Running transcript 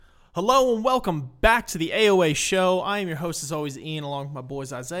Hello and welcome back to the AOA show. I am your host as always, Ian, along with my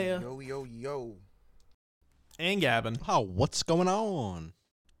boys Isaiah Yo. and Gavin. Oh, what's going on?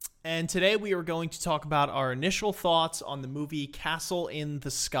 And today we are going to talk about our initial thoughts on the movie Castle in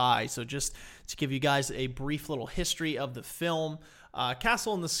the Sky. So just to give you guys a brief little history of the film,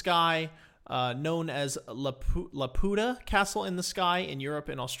 Castle in the Sky, known as Laputa Castle in the Sky in Europe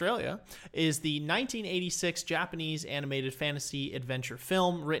and Australia, is the 1986 Japanese animated fantasy adventure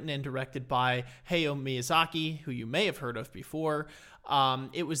film written and directed by Hayao Miyazaki, who you may have heard of before.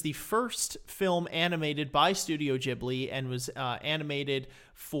 It was the first film animated by Studio Ghibli and was animated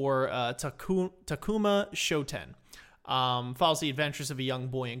for Takuma Shoten. Follows the adventures of a young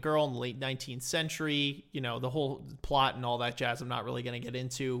boy and girl in the late 19th century. You know, the whole plot and all that jazz I'm not really going to get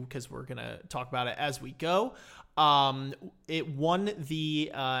into because we're going to talk about it as we go. It won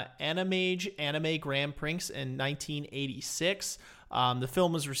the Animage Anime Grand Prix in 1986. The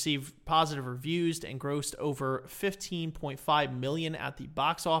film was received positive reviews and grossed over $15.5 million at the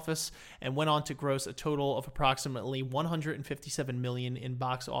box office and went on to gross a total of approximately $157 million in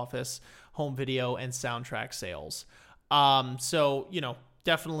box office, home video, and soundtrack sales. So, you know,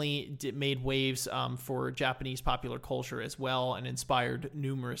 definitely made waves for Japanese popular culture as well and inspired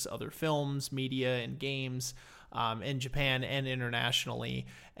numerous other films, media, and games in Japan and internationally.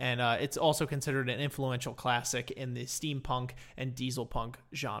 And it's also considered an influential classic in the steampunk and dieselpunk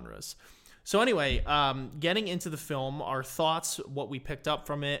genres. So anyway, getting into the film, our thoughts, what we picked up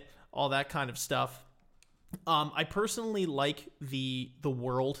from it, all that kind of stuff. I personally like the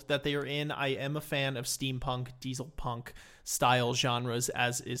world that they are in. I am a fan of steampunk, dieselpunk style genres,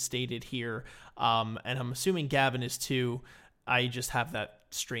 as is stated here. And I'm assuming Gavin is too. I just have that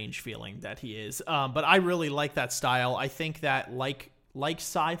strange feeling that he is. But I really like that style. I think that like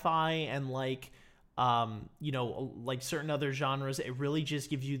sci-fi and like certain other genres, it really just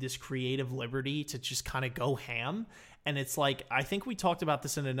gives you this creative liberty to just kind of go ham. And it's like, I think we talked about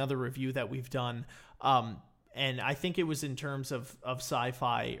this in another review that we've done. And I think it was in terms of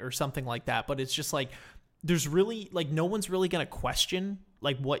sci-fi or something like that. But it's just like, there's really like, no one's really going to question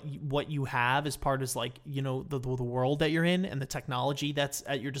like what you have as part of like, you know, the world that you're in and the technology that's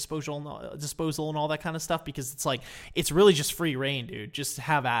at your disposal and all that kind of stuff, because it's like, it's really just free reign, dude. Just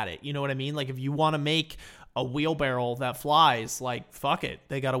have at it. You know what I mean? Like if you want to make a wheelbarrow that flies, like fuck it,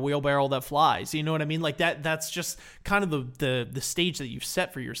 they got a wheelbarrow that flies. You know what I mean? Like that's just kind of the stage that you've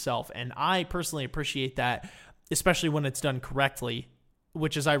set for yourself. And I personally appreciate that, especially when it's done correctly,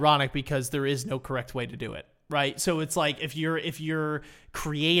 which is ironic because there is no correct way to do it. Right. So it's like if you're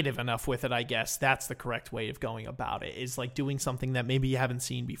creative enough with it, I guess that's the correct way of going about it, is like doing something that maybe you haven't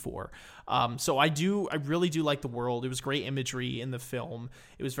seen before. So I really do like the world. It was great imagery in the film.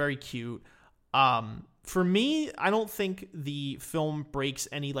 It was very cute. For me, I don't think the film breaks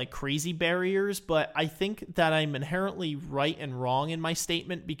any like crazy barriers, but I think that I'm inherently right and wrong in my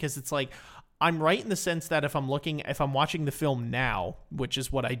statement, because it's like, I'm right in the sense that if I'm watching the film now, which is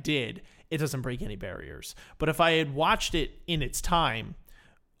what I did, it doesn't break any barriers. But if I had watched it in its time,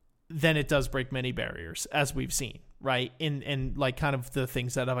 then it does break many barriers, as we've seen, right? In like kind of the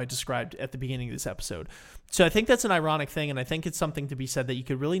things that I described at the beginning of this episode. So I think that's an ironic thing, and I think it's something to be said that you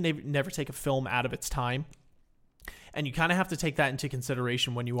could really never take a film out of its time. And you kind of have to take that into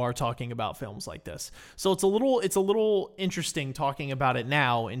consideration when you are talking about films like this. So it's a little interesting talking about it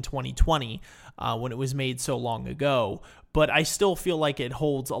now in 2020 when it was made so long ago. But I still feel like it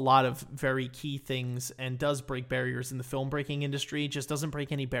holds a lot of very key things and does break barriers in the film breaking industry. It just doesn't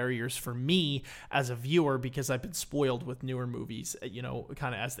break any barriers for me as a viewer, because I've been spoiled with newer movies, you know,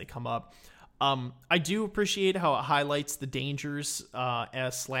 kind of as they come up. I do appreciate how it highlights the dangers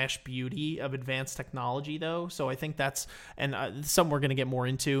 / beauty of advanced technology, though. So I think that's something we're going to get more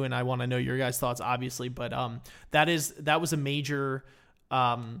into, and I want to know your guys' thoughts, obviously. But that was a major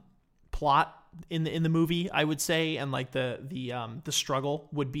plot in the movie, I would say, and like the struggle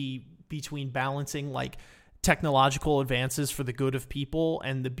would be between balancing like technological advances for the good of people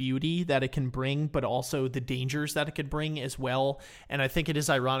and the beauty that it can bring, but also the dangers that it could bring as well. And I think it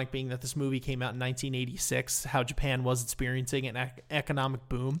is ironic, being that this movie came out in 1986, how Japan was experiencing an economic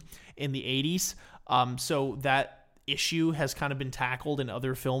boom in the 80s. So that issue has kind of been tackled in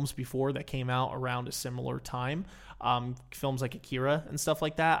other films before that came out around a similar time. Films like Akira and stuff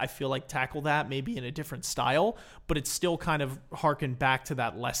like that, I feel like tackle that maybe in a different style, but it's still kind of harkened back to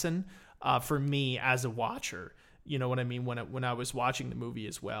that lesson for me as a watcher. You know what I mean? When I was watching the movie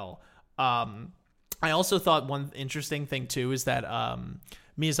as well. I also thought one interesting thing too is that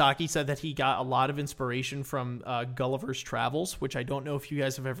Miyazaki said that he got a lot of inspiration from Gulliver's Travels, which I don't know if you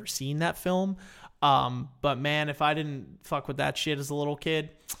guys have ever seen that film. But man, if I didn't fuck with that shit as a little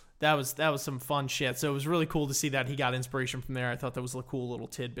kid, that was some fun shit. So it was really cool to see that he got inspiration from there. I thought that was a cool little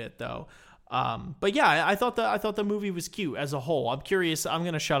tidbit, though. But yeah, I thought the movie was cute as a whole. I'm curious. I'm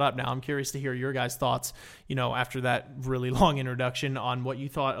gonna shut up now. I'm curious to hear your guys' thoughts. After that really long introduction, on what you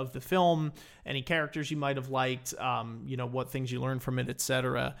thought of the film, any characters you might have liked, what things you learned from it,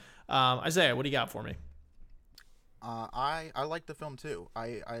 etc. Isaiah, what do you got for me? I like the film too.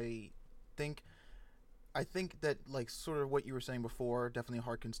 I think that, like, sort of what you were saying before definitely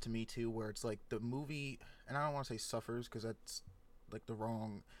harkens to me too, where it's like the movie, and I don't want to say suffers because that's like the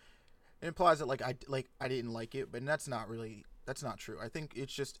wrong. It implies that I didn't like it, but that's not true. I think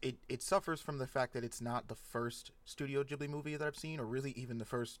it's just it suffers from the fact that it's not the first Studio Ghibli movie that I've seen, or really even the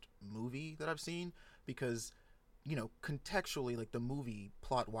first movie that I've seen, because contextually, like, the movie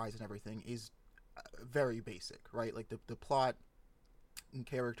plot wise and everything is very basic, right? Like the plot and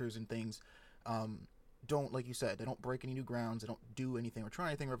characters and things don't, like you said, they don't break any new grounds, they don't do anything or try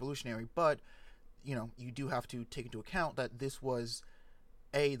anything revolutionary, but you do have to take into account that this was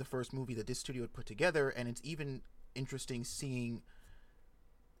the first movie that this studio had put together. And it's even interesting seeing,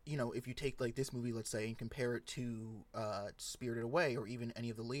 if you take, like, this movie, let's say, and compare it to Spirited Away, or even any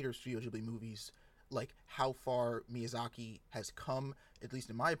of the later Studio Ghibli movies, like, how far Miyazaki has come, at least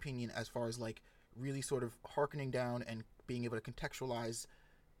in my opinion, as far as, like, really sort of harkening down and being able to contextualize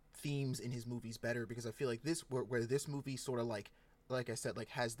themes in his movies better. Because I feel like where this movie sort of, like I said, like,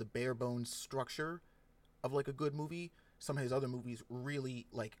 has the bare bones structure of, like, a good movie, some of his other movies really,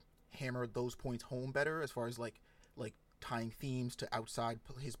 like, hammered those points home better, as far as like tying themes to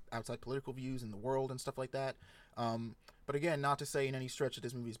his outside political views in the world and stuff like that. But again, not to say in any stretch that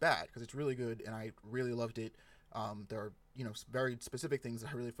this movie is bad, because it's really good and I really loved it. There are very specific things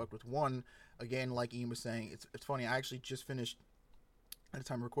that I really fucked with. One, again, like Ian was saying, it's funny. I actually just finished, at the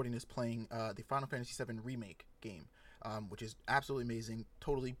time of recording this, playing the Final Fantasy VII remake game, which is absolutely amazing,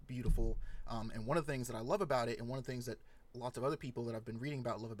 totally beautiful. And one of the things that I love about it, and one of the things that lots of other people that I've been reading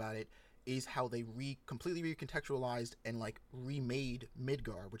about love about it, is how they completely recontextualized and, like, remade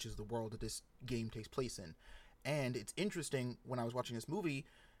Midgar, which is the world that this game takes place in. And it's interesting when I was watching this movie,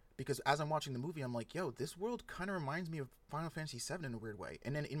 because as I'm watching the movie, I'm like, yo, this world kind of reminds me of Final Fantasy VII in a weird way.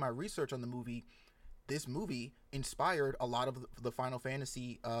 And then in my research on the movie, this movie inspired a lot of the Final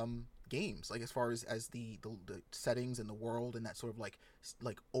Fantasy games, like, as far as the settings and the world and that sort of like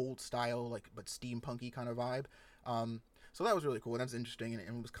old style, like, but steampunky kind of vibe. So that was really cool, and that's interesting, and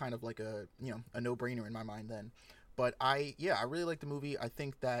it was kind of like a no-brainer in my mind then. But I really like the movie. I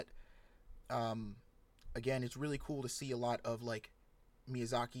think that again, it's really cool to see a lot of, like,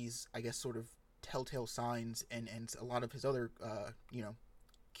 Miyazaki's, I guess, sort of telltale signs, and a lot of his other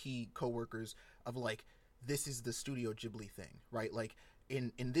key co-workers, of, like, this is the Studio Ghibli thing, right? Like,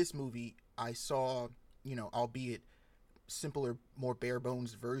 in this movie, I saw, albeit simpler, more bare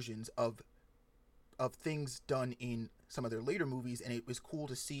bones versions of things done in some of their later movies, and it was cool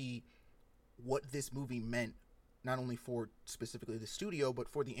to see what this movie meant, not only for specifically the studio, but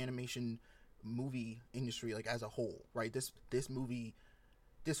for the animation movie industry, like, as a whole, right? This movie,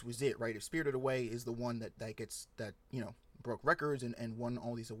 this was it, right? If Spirited Away is the one that broke records and won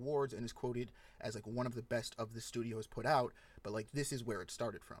all these awards and is quoted as, like, one of the best of the studios put out, but, like, this is where it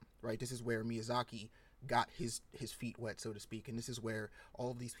started from, right? This is where Miyazaki got his feet wet, so to speak, and this is where all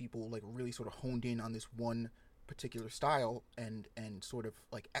of these people, like, really sort of honed in on this one particular style and sort of,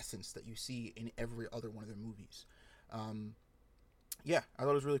 like, essence that you see in every other one of their movies. I thought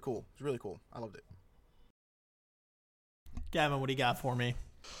it was really cool. It's really cool. I loved it. Gavin, what do you got for me?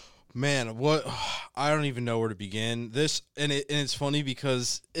 Man, what I don't even know where to begin. It's funny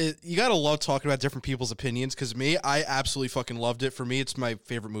because you gotta love talking about different people's opinions. Because I absolutely fucking loved it. For me, it's my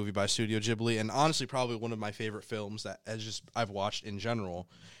favorite movie by Studio Ghibli, and honestly, probably one of my favorite films that I've watched in general.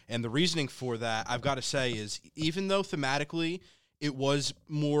 And the reasoning for that, I've got to say, is even though thematically it was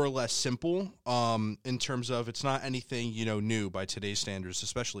more or less simple, in terms of it's not anything new by today's standards,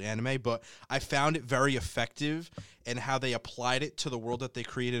 especially anime, but I found it very effective in how they applied it to the world that they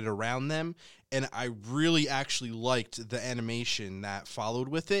created around them, and I really actually liked the animation that followed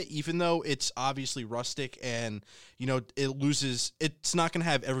with it, even though it's obviously rustic and it's not going to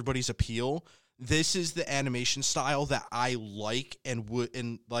have everybody's appeal. This is the animation style that I like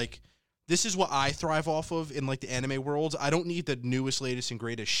this is what I thrive off of in, like, the anime world. I don't need the newest, latest, and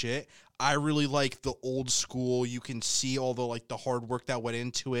greatest shit. I really like the old school. You can see all the, like, the hard work that went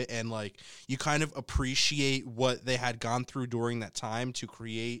into it, and, like, you kind of appreciate what they had gone through during that time to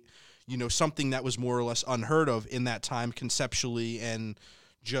create, something that was more or less unheard of in that time conceptually, and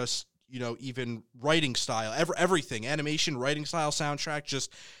just, even writing style, everything, animation, writing style, soundtrack,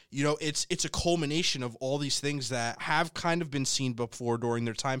 just, it's a culmination of all these things that have kind of been seen before during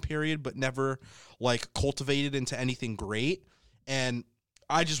their time period, but never like cultivated into anything great. And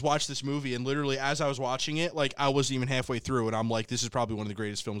I just watched this movie, and literally as I was watching it, like, I wasn't even halfway through, and I'm like, this is probably one of the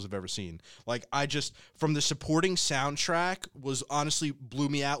greatest films I've ever seen. Like, from the supporting soundtrack was honestly blew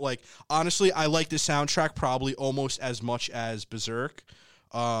me out. Like, honestly, I like the soundtrack probably almost as much as Berserk.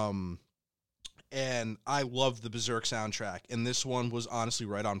 And I love the Berserk soundtrack, and this one was honestly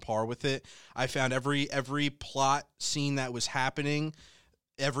right on par with it. I found every plot scene that was happening,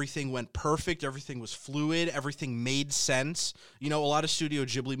 everything went perfect, everything was fluid, everything made sense. A lot of Studio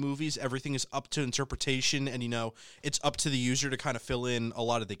Ghibli movies, everything is up to interpretation, and it's up to the user to kind of fill in a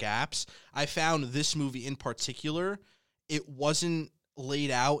lot of the gaps. I found this movie in particular, it wasn't laid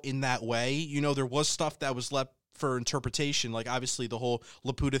out in that way. There was stuff that was left for interpretation, like obviously the whole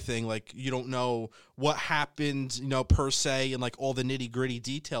Laputa thing, like you don't know what happened, per se, and like all the nitty-gritty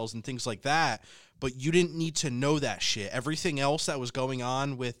details and things like that, but you didn't need to know that shit. Everything else that was going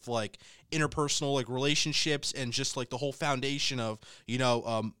on with like interpersonal like relationships and just like the whole foundation of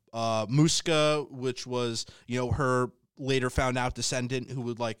Muska, which was her later found out descendant who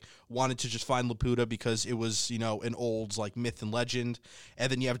would like wanted to just find Laputa because it was an old like myth and legend.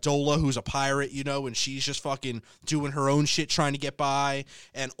 And then you have Dola, who's a pirate, and she's just fucking doing her own shit trying to get by,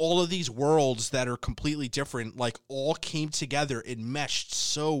 and all of these worlds that are completely different like all came together and meshed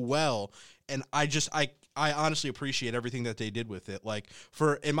so well. And I honestly appreciate everything that they did with it. Like,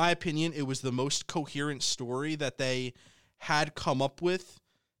 in my opinion, it was the most coherent story that they had come up with,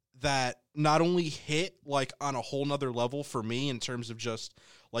 that not only hit like on a whole nother level for me in terms of just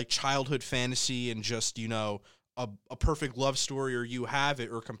like childhood fantasy and just, a perfect love story, or you have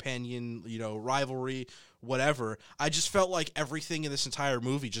it, or companion, rivalry, whatever. I just felt like everything in this entire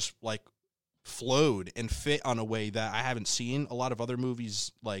movie just like flowed and fit on a way that I haven't seen a lot of other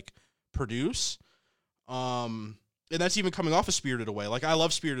movies like produce. And that's even coming off of Spirited Away. Like, I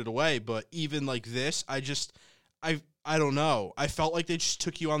love Spirited Away, but even like this, I don't know. I felt like they just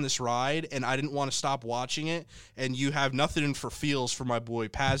took you on this ride, and I didn't want to stop watching it. And you have nothing for feels for my boy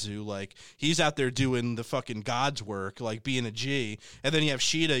Pazu. Like, he's out there doing the fucking God's work, like being a G. And then you have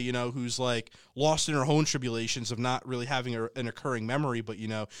Sheeta, who's like lost in her own tribulations of not really having an occurring memory, but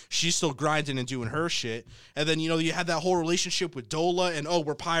she's still grinding and doing her shit. And then you had that whole relationship with Dola, and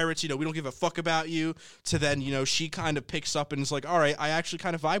we're pirates, we don't give a fuck about you. To then she kind of picks up and is like, all right, I actually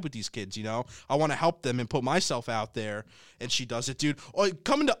kind of vibe with these kids. I want to help them and put myself out there. And she does it, dude.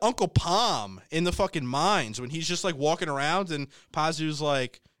 Coming to Uncle Palm in the fucking mines when he's just like walking around, and Pazu's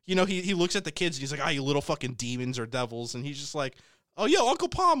like, he looks at the kids and he's like, you little fucking demons or devils. And he's just like, oh, yo, Uncle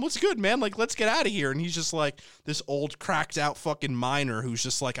Palm, what's good, man? Like, let's get out of here. And he's just like this old cracked out fucking miner who's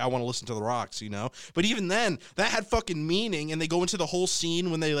just like, I want to listen to the rocks, But even then, that had fucking meaning. And they go into the whole scene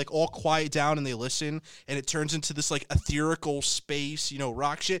when they like all quiet down and they listen, and it turns into this like etherical space,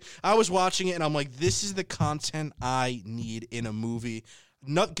 rock shit. I was watching it and I'm like, this is the content I need in a movie.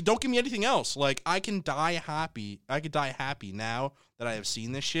 Don't give me anything else. Like, I can die happy. I could die happy now that I have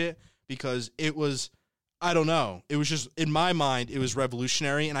seen this shit, because it was, I don't know. It was just, in my mind, it was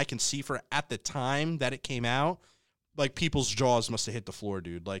revolutionary, and I can see at the time that it came out, like, people's jaws must have hit the floor,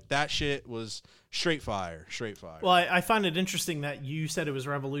 dude. Like, that shit was straight fire. Well, I find it interesting that you said it was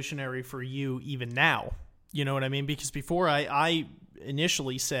revolutionary for you even now. You know what I mean? Because before I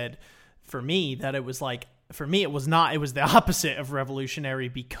initially said, for me, that it was like, for me, it was not. It was the opposite of revolutionary,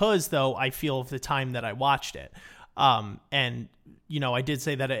 because, though, I feel of the time that I watched it. And I did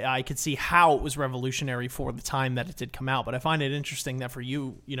say that I could see how it was revolutionary for the time that it did come out, but I find it interesting that for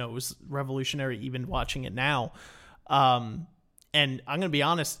you, it was revolutionary even watching it now. And I'm going to be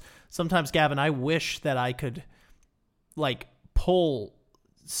honest, sometimes, Gavin, I wish that I could like pull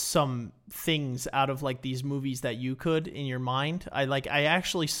some things out of like these movies that you could in your mind. I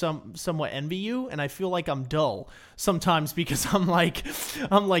actually somewhat envy you, and I feel like I'm dull sometimes, because I'm like,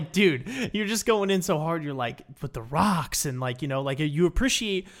 dude, you're just going in so hard. You're like with the rocks, and like, like you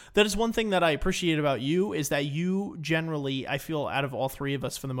appreciate, that is one thing that I appreciate about you, is that you generally, I feel, out of all three of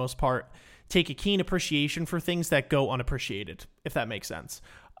us for the most part, take a keen appreciation for things that go unappreciated, if that makes sense.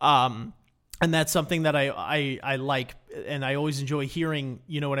 And that's something that I like, and I always enjoy hearing,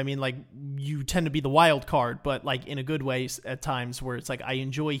 you know what I mean? Like, you tend to be the wild card, but like in a good way at times, where it's like, I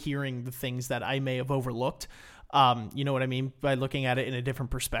enjoy hearing the things that I may have overlooked, you know what I mean? By looking at it in a different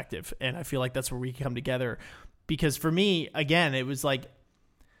perspective. And I feel like that's where we come together, because for me, again, it was like,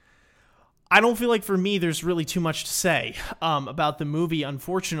 I don't feel like for me there's really too much to say about the movie,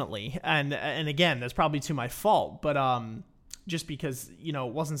 unfortunately. And again, that's probably to my fault, but just because, you know,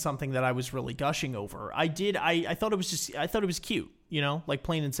 it wasn't something that I was really gushing over. I thought it was cute, you know, like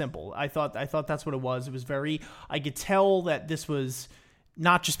plain and simple. I thought that's what it was. It was I could tell that this was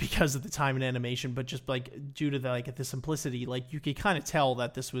not just because of the time and animation, but just like due to the simplicity, like you could kind of tell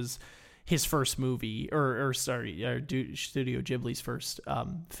that this was his first movie or Studio Ghibli's first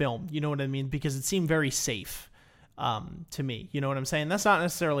film. You know what I mean? Because it seemed very safe to me. You know what I'm saying? That's not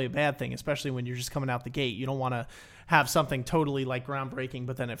necessarily a bad thing, especially when you're just coming out the gate. You don't want to have something totally like groundbreaking,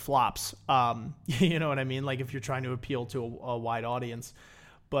 but then it flops. You know what I mean? Like if you're trying to appeal to a wide audience.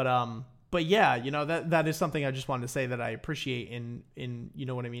 But yeah, you know, that is something I just wanted to say that I appreciate in you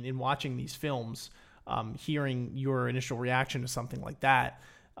know what I mean, in watching these films, hearing your initial reaction to something like that,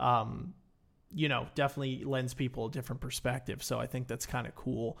 you know, definitely lends people a different perspective. So I think that's kind of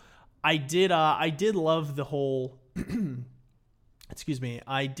cool. I did love the whole, excuse me,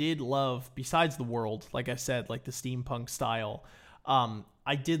 I did love, besides the world, like I said, like the steampunk style,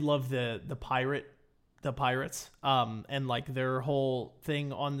 I did love the pirates, and like their whole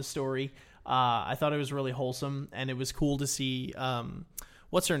thing on the story. I thought it was really wholesome, and it was cool to see,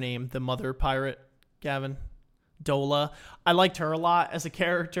 what's her name? The mother pirate, Gavin? Dola. I liked her a lot as a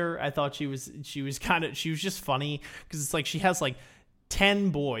character. I thought she was just funny, because it's like she has like 10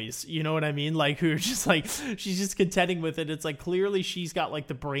 boys, you know what I mean? Like, who are just like, she's just contending with it. It's like, clearly she's got like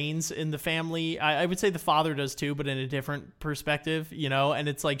the brains in the family. I would say the father does too, but in a different perspective, you know? And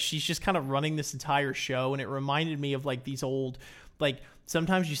it's like, she's just kind of running this entire show. And it reminded me of like these old, like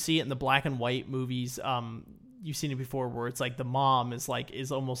sometimes you see it in the black and white movies. You've seen it before, where it's like the mom is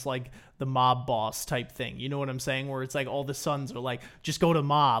almost like the mob boss type thing. You know what I'm saying? Where it's like all the sons are like, just go to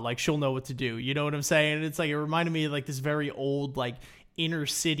Ma, like she'll know what to do. You know what I'm saying? And it's like, it reminded me of like this very old, like inner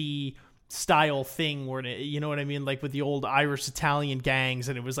city style thing where, you know what I mean? Like with the old Irish Italian gangs.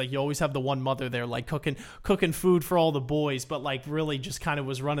 And it was like, you always have the one mother there, like cooking food for all the boys, but like really just kind of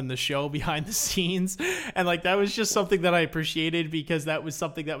was running the show behind the scenes. And like, that was just something that I appreciated, because that was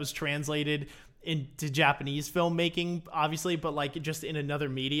something that was translated into Japanese filmmaking, obviously, but like just in another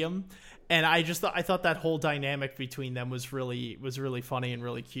medium. And I thought that whole dynamic between them was really funny and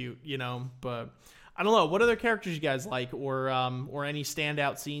really cute, you know. But I don't know, what other characters you guys like, or any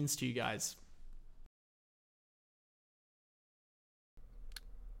standout scenes to you guys?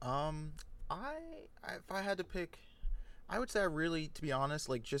 If I had to pick, I would say I really, to be honest,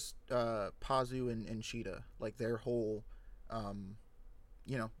 like just Pazu and Sheeta, like their whole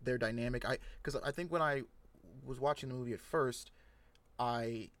you know, their dynamic. Because I think when I was watching the movie at first,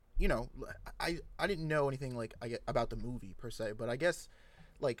 I didn't know anything like about the movie per se, but I guess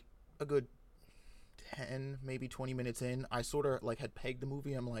like a good 10, maybe 20 minutes in, I sort of like had pegged the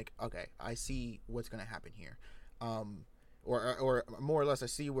movie. I'm like, okay, I see what's gonna happen here, or more or less, I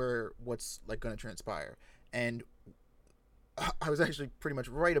see what's like gonna transpire, and I was actually pretty much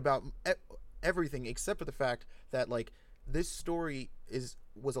right about everything except for the fact that like this story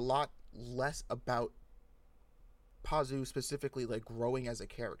was a lot less about Pazu specifically like growing as a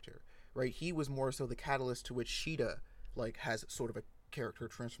character, right? He was more so the catalyst to which Sheeta like has sort of a character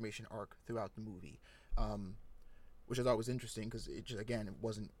transformation arc throughout the movie, which I thought was interesting, because it just, again, it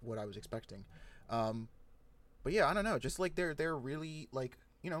wasn't what I was expecting. But yeah, I don't know, just like they're really like,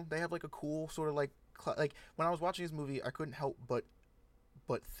 you know, they have like a cool sort of like when I was watching this movie, I couldn't help but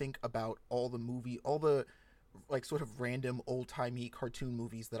think about all the like sort of random old-timey cartoon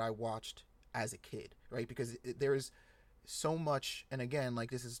movies that I watched as a kid, right? Because there's so much, and again, like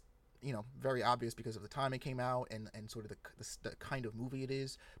this is, you know, very obvious because of the time it came out and sort of the kind of movie it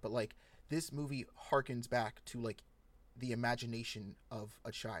is, but like this movie harkens back to like the imagination of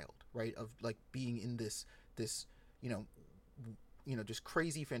a child, right? Of like being in this you know just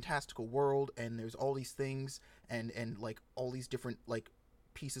crazy fantastical world, and there's all these things and like all these different like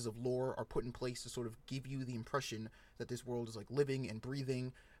pieces of lore are put in place to sort of give you the impression that this world is like living and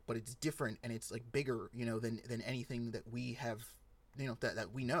breathing, but it's different and it's like bigger, you know, than anything that we have, you know,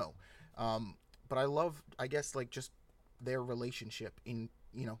 that we know. But I love, I guess, like just their relationship in,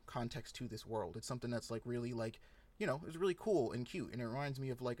 you know, context to this world. It's something that's like really like, you know, it's really cool and cute, and it reminds me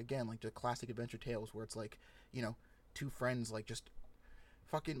of like, again, like the classic adventure tales where it's like, you know, two friends like just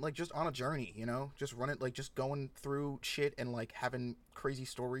fucking like just on a journey, you know, just just going through shit and like having crazy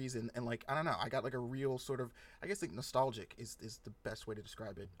stories and like, I don't know, I got like a real sort of, I guess like nostalgic is the best way to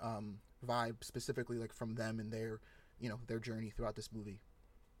describe it, vibe specifically like from them and their, you know, their journey throughout this movie.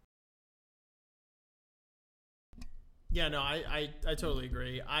 Yeah, no, I totally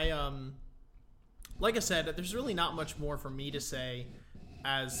agree. Like I said, there's really not much more for me to say,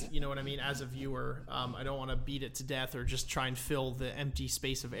 as you know what I mean, as a viewer. I don't want to beat it to death or just try and fill the empty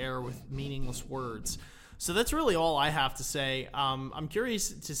space of air with meaningless words. So that's really all I have to say. I'm curious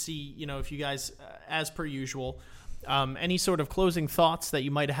to see, if you guys, as per usual, any sort of closing thoughts that you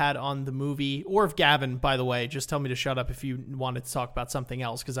might have had on the movie, or if Gavin, by the way, just tell me to shut up if you wanted to talk about something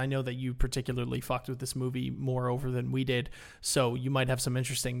else, because I know that you particularly fucked with this movie more over than we did, so you might have some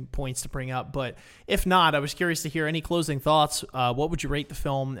interesting points to bring up. But if not, I was curious to hear any closing thoughts. What would you rate the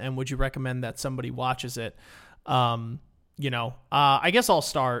film, and would you recommend that somebody watches it? I guess I'll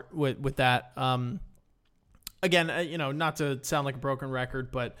start with that. Again, not to sound like a broken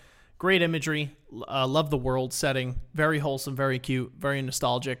record, but great imagery, love the world setting, very wholesome, very cute, very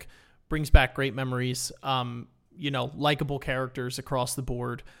nostalgic, brings back great memories, likable characters across the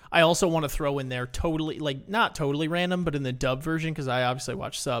board. I also want to throw in there not totally random, but in the dub version, because I obviously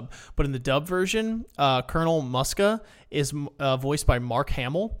watch sub, but in the dub version, Colonel Muska is voiced by Mark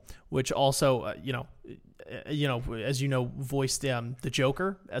Hamill, which also, as you know, voiced the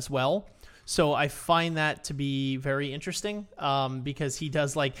Joker as well. So I find that to be very interesting, because he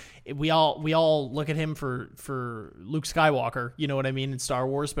does, we all look at him for Luke Skywalker, you know what I mean, in Star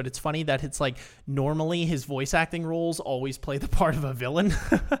Wars, but it's funny that it's normally his voice acting roles always play the part of a villain.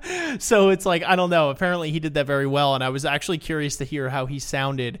 So it's I don't know, apparently he did that very well, and I was actually curious to hear how he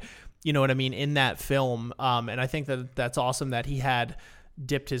sounded, you know what I mean, in that film, and I think that's awesome that he had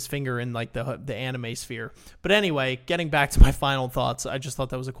dipped his finger in the anime sphere. But anyway, getting back to my final thoughts, I just thought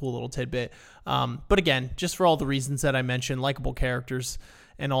that was a cool little tidbit. But again, just for all the reasons that I mentioned, likable characters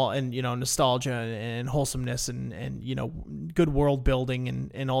and all, and nostalgia and wholesomeness and good world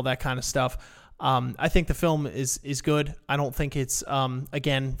building and all that kind of stuff. I think the film is good. I don't think it's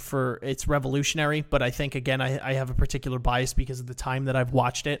it's revolutionary, but I think again I have a particular bias because of the time that I've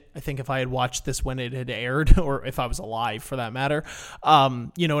watched it. I think if I had watched this when it had aired, or if I was alive for that matter,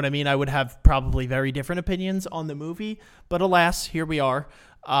 you know what I mean, I would have probably very different opinions on the movie. But alas, here we are.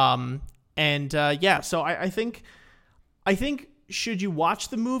 So I think should you watch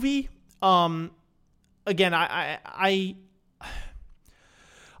the movie? Again,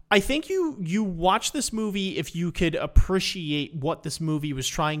 I think you watch this movie if you could appreciate what this movie was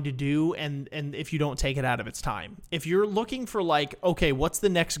trying to do, and if you don't take it out of its time. If you're looking for okay, what's the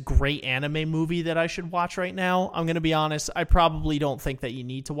next great anime movie that I should watch right now? I'm going to be honest, I probably don't think that you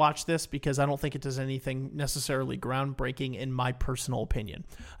need to watch this, because I don't think it does anything necessarily groundbreaking in my personal opinion.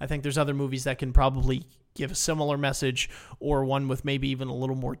 I think there's other movies that can probably give a similar message, or one with maybe even a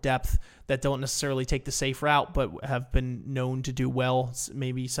little more depth, that don't necessarily take the safe route but have been known to do well.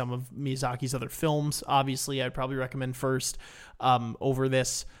 Maybe some of Miyazaki's other films, obviously, I'd probably recommend first over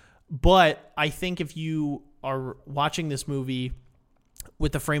this. But I think if you are watching this movie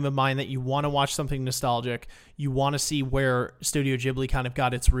with the frame of mind that you want to watch something nostalgic, you want to see where Studio Ghibli kind of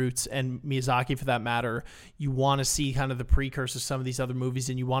got its roots, and Miyazaki for that matter, you want to see kind of the precursor of some of these other movies,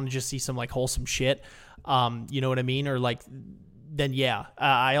 and you want to just see some wholesome shit, you know what I mean? Or then yeah.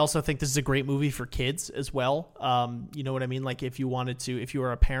 I also think this is a great movie for kids as well. You know what I mean? If you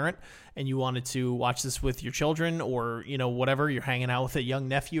were a parent and you wanted to watch this with your children, or, whatever, you're hanging out with a young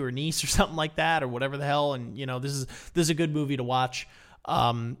nephew or niece or something like that, or whatever the hell. And, this is a good movie to watch.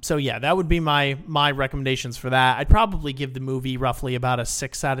 So yeah, that would be my recommendations for that. I'd probably give the movie roughly about a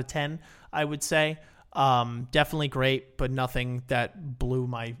 6 out of 10, I would say. Definitely great, but nothing that blew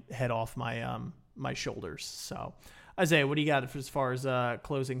my head off my shoulders. So Isaiah, what do you got as far as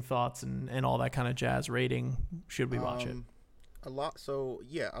closing thoughts and all that kind of jazz? Rating? Should we watch it? A lot. So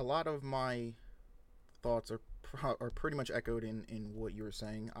yeah, a lot of my thoughts are pretty much echoed in what you were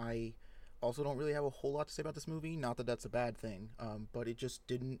saying. I also don't really have a whole lot to say about this movie. Not that that's a bad thing, but it just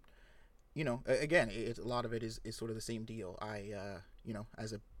didn't. Again, a lot of it is sort of the same deal. I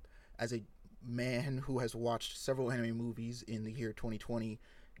as a man who has watched several anime movies in the year 2020,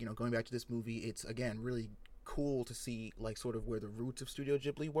 going back to this movie, it's again really cool to see sort of where the roots of Studio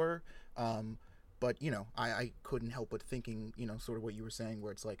Ghibli were. But I couldn't help but thinking, sort of what you were saying,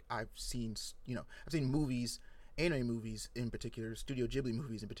 where it's I've seen movies, anime movies in particular, Studio Ghibli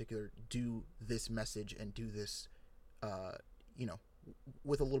movies in particular, do this message and do this,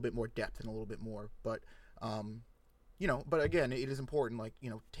 with a little bit more depth and a little bit more. But, but again, it is important,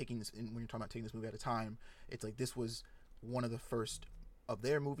 taking this, when you're talking about taking this movie at a time, it's this was one of the first of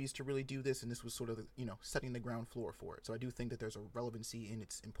their movies to really do this, and this was sort of setting the ground floor for it. So I do think that there's a relevancy in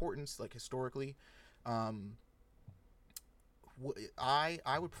its importance, historically. I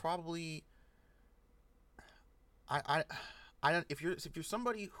would probably, I don't, if you're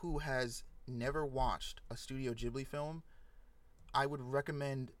somebody who has never watched a Studio Ghibli film, I would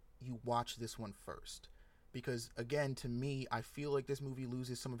recommend you watch this one first, because again, to me, I feel like this movie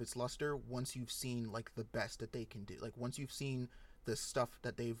loses some of its luster once you've seen the best that they can do. Once you've seen the stuff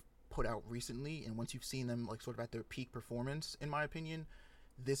that they've put out recently, and once you've seen them like sort of at their peak performance, in my opinion,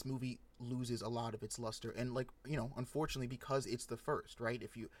 this movie loses a lot of its luster. And like, you know, unfortunately, because it's the first, right?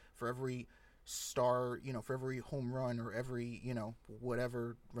 If you, for every star, you know, for every home run or every, you know,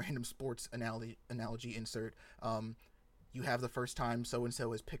 whatever random sports analogy insert, you have the first time so and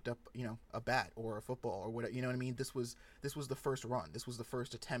so has picked up, you know, a bat or a football or whatever, you know what I mean? This was the first run. This was the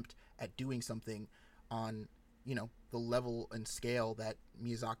first attempt at doing something on, you know, the level and scale that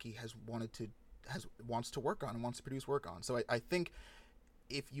Miyazaki wants to work on and wants to produce work on. So I think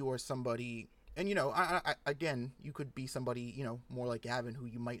if you are somebody, and you know, I again, you could be somebody, you know, more like Gavin, who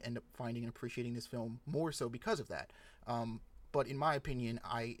you might end up finding and appreciating this film more so because of that. But in my opinion,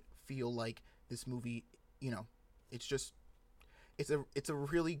 I feel like this movie, you know, it's a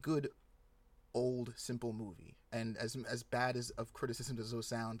really good old simple movie, and as bad as of criticism as those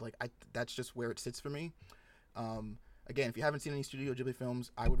sound, like that's just where it sits for me. Again, if you haven't seen any Studio Ghibli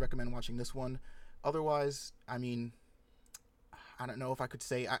films, I would recommend watching this one. Otherwise, I mean, I don't know if I could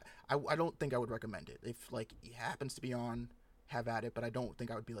say I don't think I would recommend it. If like it happens to be on, have at it, but I don't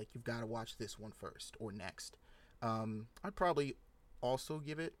think I would be like, you've got to watch this one first or next. I'd probably also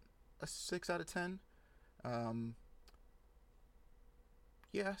give it a 6 out of 10.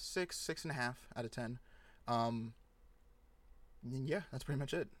 Yeah, 6.5 out of 10. And yeah, that's pretty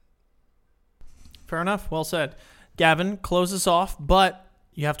much it. Fair enough. Well said. Gavin, close us off, but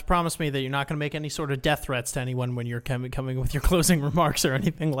you have to promise me that you're not going to make any sort of death threats to anyone when you're coming with your closing remarks or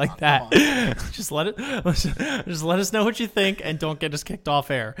anything like that. Just let us know what you think, and don't get us kicked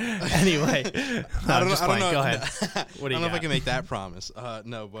off air. Anyway, I don't know. Go ahead. What do you I don't know got? if I can make that promise.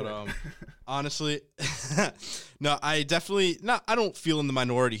 No, but honestly, no, I definitely not. I don't feel in the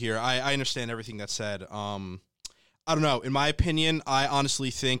minority here. I understand everything that's said. I don't know. In my opinion, I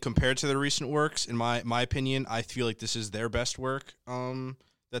honestly think compared to their recent works, in my opinion, I feel like this is their best work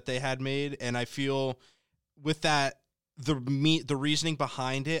that they had made, and I feel with that the reasoning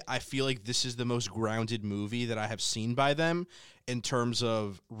behind it, I feel like this is the most grounded movie that I have seen by them in terms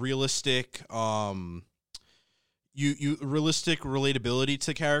of realistic realistic relatability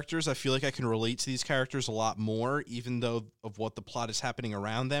to characters. I feel like I can relate to these characters a lot more, even though of what the plot is happening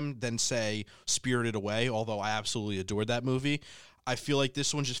around them, than, say, Spirited Away, although I absolutely adored that movie. I feel like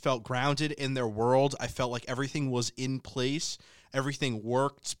this one just felt grounded in their world. I felt like everything was in place. Everything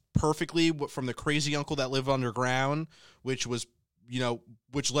worked perfectly, from the crazy uncle that lived underground, which was, you know,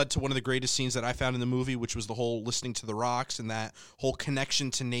 which led to one of the greatest scenes that I found in the movie, which was the whole listening to the rocks and that whole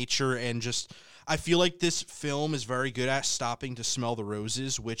connection to nature. And just, I feel like this film is very good at stopping to smell the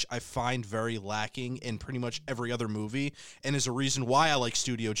roses, which I find very lacking in pretty much every other movie, and is a reason why I like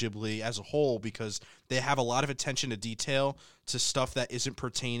Studio Ghibli as a whole, because they have a lot of attention to detail to stuff that isn't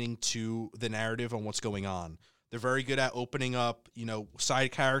pertaining to the narrative and what's going on. They're very good at opening up, you know,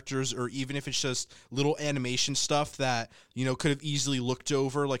 side characters, or even if it's just little animation stuff that, you know, could have easily looked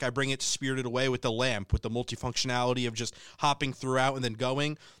over. Like I bring it to Spirited Away with the lamp, with the multifunctionality of just hopping throughout and then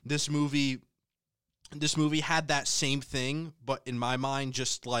going. This movie had that same thing, but in my mind,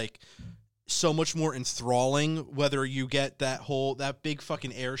 just like so much more enthralling. Whether you get that big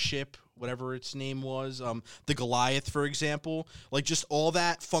fucking airship, whatever its name was, the Goliath, for example, like just all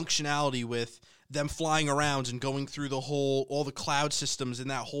that functionality with them flying around and going through all the cloud systems in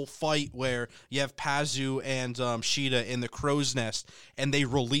that whole fight where you have Pazu and Sheeta in the crow's nest, and they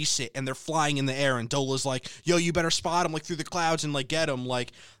release it and they're flying in the air, and Dola's like, yo, you better spot him, like through the clouds, and like get him.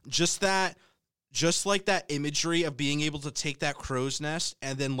 Like just like that imagery of being able to take that crow's nest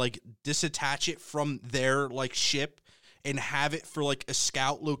and then like disattach it from their like ship and have it for like a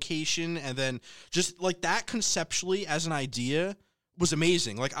scout location, and then just like that conceptually as an idea was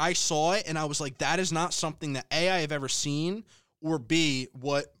amazing. Like I saw it and I was like, that is not something that A, I have ever seen, or B,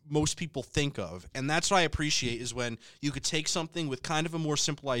 what most people think of. And that's what I appreciate, is when you could take something with kind of a more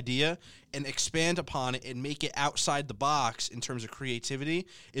simple idea and expand upon it and make it outside the box in terms of creativity,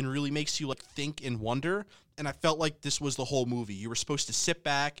 and really makes you like think and wonder. And I felt like this was the whole movie. You were supposed to sit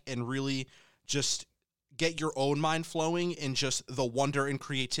back and really just get your own mind flowing in just the wonder and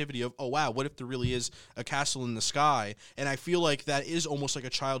creativity of, oh wow, what if there really is a castle in the sky? And I feel like that is almost like a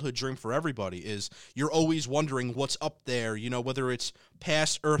childhood dream for everybody, is you're always wondering what's up there, you know, whether it's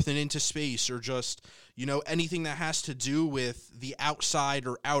past Earth and into space, or just, you know, anything that has to do with the outside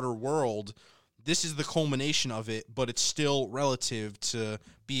or outer world. This is the culmination of it, but it's still relative to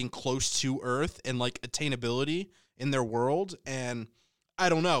being close to Earth and like attainability in their world. And I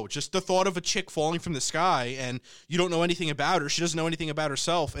don't know, just the thought of a chick falling from the sky and you don't know anything about her. She doesn't know anything about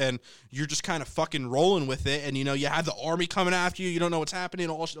herself, and you're just kind of fucking rolling with it. And, you know, you have the army coming after you. You don't know what's happening.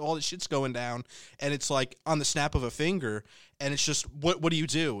 All this shit's going down. And it's like on the snap of a finger. And it's just, what do you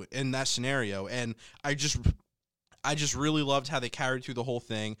do in that scenario? And I just really loved how they carried through the whole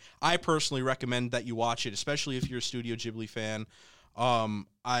thing. I personally recommend that you watch it, especially if you're a Studio Ghibli fan.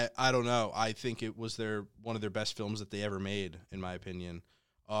 I don't know. I think it was one of their best films that they ever made, in my opinion.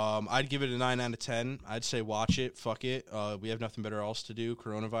 I'd give it a 9 out of 10. I'd say watch it. Fuck it. We have nothing better else to do.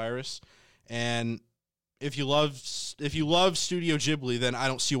 Coronavirus. And if you love Studio Ghibli, then I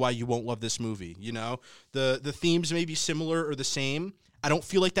don't see why you won't love this movie. You know, the themes may be similar or the same. I don't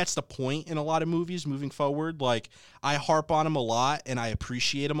feel like that's the point in a lot of movies moving forward. Like, I harp on them a lot and I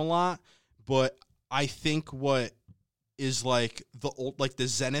appreciate them a lot, but I think what is like the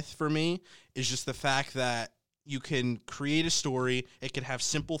zenith for me is just the fact that you can create a story, it can have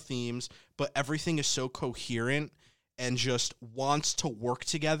simple themes, but everything is so coherent and just wants to work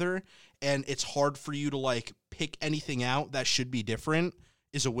together, and it's hard for you to like pick anything out that should be different,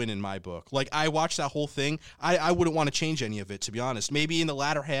 is a win in my book. Like, I watched that whole thing. I wouldn't want to change any of it, to be honest. Maybe in the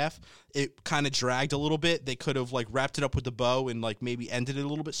latter half, it kind of dragged a little bit. They could have like wrapped it up with the bow and like maybe ended it a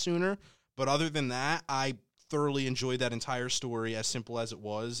little bit sooner. But other than that, I thoroughly enjoyed that entire story, as simple as it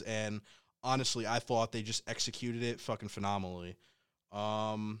was. And honestly, I thought they just executed it fucking phenomenally.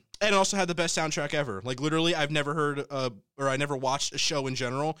 And it also had the best soundtrack ever. Like, literally, I've never heard or I never watched a show in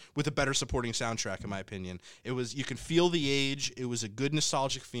general with a better supporting soundtrack, in my opinion. It was, you can feel the age. It was a good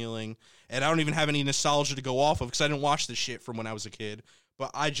nostalgic feeling. And I don't even have any nostalgia to go off of because I didn't watch this shit from when I was a kid.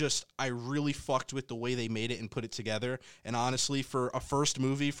 But I really fucked with the way they made it and put it together. And honestly, for a first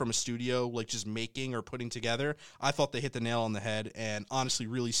movie from a studio, like just making or putting together, I thought they hit the nail on the head and honestly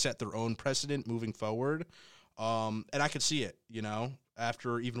really set their own precedent moving forward. And I could see it, you know,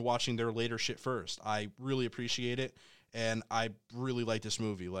 after even watching their later shit first. I really appreciate it, and I really like this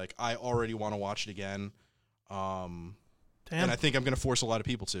movie. Like, I already want to watch it again. And I think I'm going to force a lot of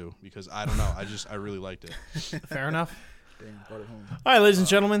people to, because I don't know. I really liked it. Fair enough. Brought it home. All right, ladies and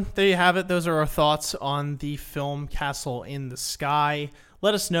gentlemen, there you have it. Those are our thoughts on the film Castle in the Sky.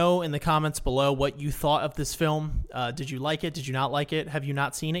 Let us know in the comments below what you thought of this film. Did you like it? Did you not like it? Have you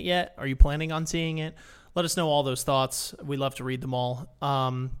not seen it yet? Are you planning on seeing it? Let us know all those thoughts. We love to read them all.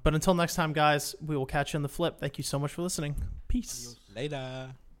 But until next time, guys, we will catch you on the flip. Thank you so much for listening. Peace.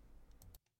 Later.